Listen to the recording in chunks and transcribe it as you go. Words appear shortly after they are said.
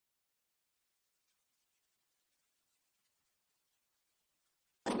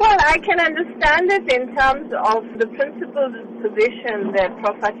Well, I can understand it in terms of the principled position that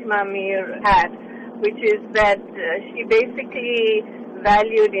Prof. Fatima Meer had, which is that she basically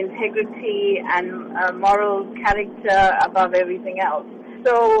valued integrity and moral character above everything else.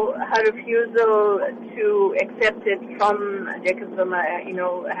 So her refusal to accept it from Jacob Zuma,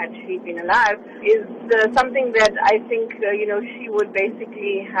 had she been alive, is something that I think, she would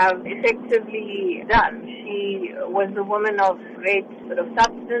basically have effectively done. She was a woman of great sort of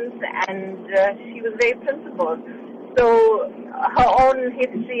substance, and she was very principled. So her own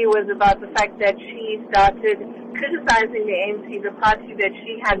history was about the fact that she started criticizing the ANC, the party that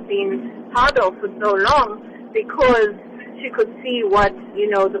she had been part of for so long, because she could see what,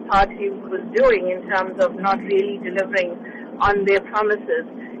 the party was doing in terms of not really delivering on their promises.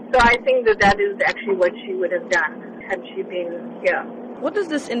 So I think that is actually what she would have done had she been here. What does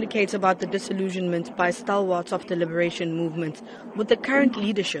this indicate about the disillusionment by stalwarts of the liberation movement with the current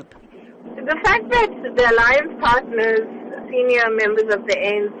leadership? The fact that the alliance partners, senior members of the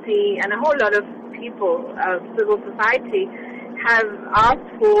ANC, and a whole lot of people, civil society, have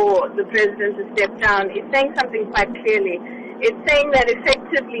asked for the president to step down is saying something quite clearly. It's saying that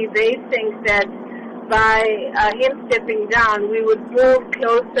effectively they think that by him stepping down, we would move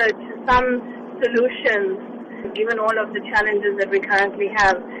closer to some solutions, given all of the challenges that we currently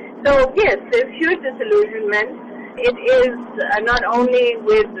have. So yes, there's huge disillusionment. It is not only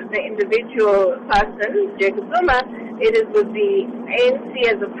with the individual person, Jacob Zuma, it is with the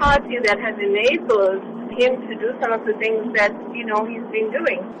ANC as a party that has enabled him to do some of the things that, he's been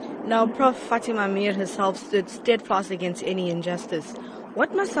doing. Now, Prof. Fatima Meer herself stood steadfast against any injustice.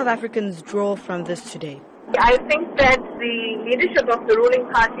 What must South Africans draw from this today? I think that the leadership of the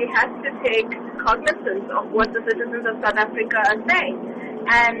ruling party has to take cognizance of what the citizens of South Africa are saying.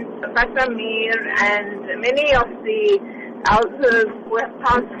 And Fatima Meer and many of the elders who have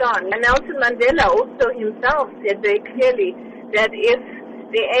passed on. And Nelson Mandela also himself said very clearly that if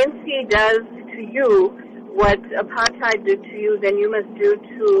the ANC does to you what apartheid did to you, then you must do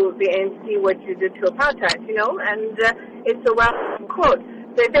to the ANC what you did to apartheid, and it's a well-known quote.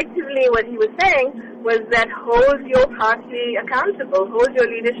 So effectively what he was saying was that hold your party accountable, hold your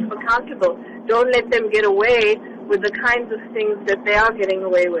leadership accountable. Don't let them get away with the kinds of things that they are getting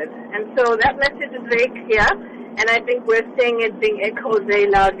away with. And so that message is very clear, and I think we're seeing it being echoed very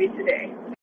loudly today.